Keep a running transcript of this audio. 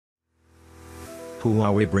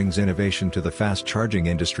Huawei brings innovation to the fast charging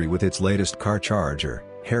industry with its latest car charger,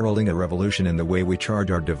 heralding a revolution in the way we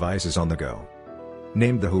charge our devices on the go.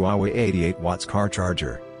 Named the Huawei 88 watts car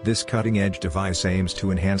charger, this cutting-edge device aims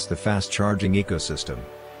to enhance the fast charging ecosystem.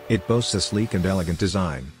 It boasts a sleek and elegant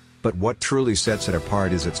design, but what truly sets it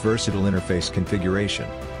apart is its versatile interface configuration.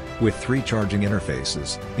 With 3 charging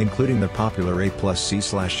interfaces, including the popular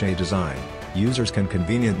A+C/A design, users can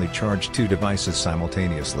conveniently charge 2 devices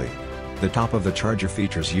simultaneously. The top of the charger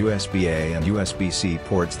features USB-A and USB-C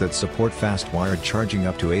ports that support fast wired charging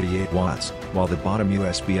up to 88 watts, while the bottom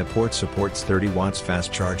USB-A port supports 30 watts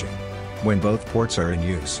fast charging. When both ports are in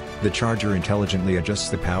use, the charger intelligently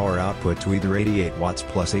adjusts the power output to either 88 watts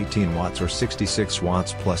plus 18 watts or 66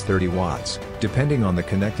 watts plus 30 watts, depending on the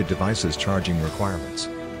connected device's charging requirements.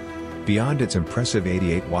 Beyond its impressive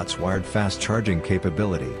 88 watts wired fast charging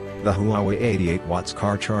capability, the Huawei 88 watts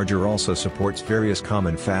car charger also supports various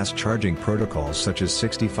common fast charging protocols such as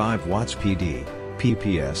 65 watts PD,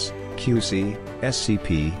 PPS, QC,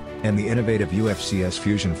 SCP, and the innovative UFCS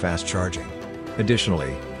Fusion fast charging.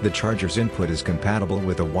 Additionally, the charger's input is compatible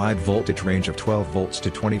with a wide voltage range of 12 volts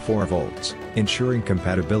to 24 volts, ensuring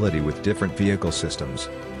compatibility with different vehicle systems.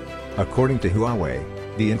 According to Huawei,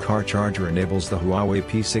 the in-car charger enables the Huawei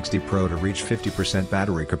P60 Pro to reach 50%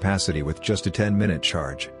 battery capacity with just a 10-minute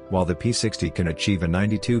charge, while the P60 can achieve a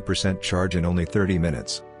 92% charge in only 30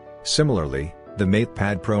 minutes. Similarly, the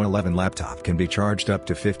MatePad Pro 11 laptop can be charged up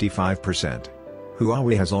to 55%.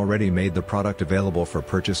 Huawei has already made the product available for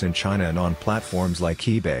purchase in China and on platforms like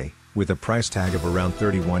eBay, with a price tag of around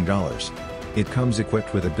 $31. It comes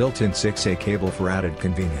equipped with a built-in 6A cable for added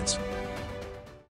convenience.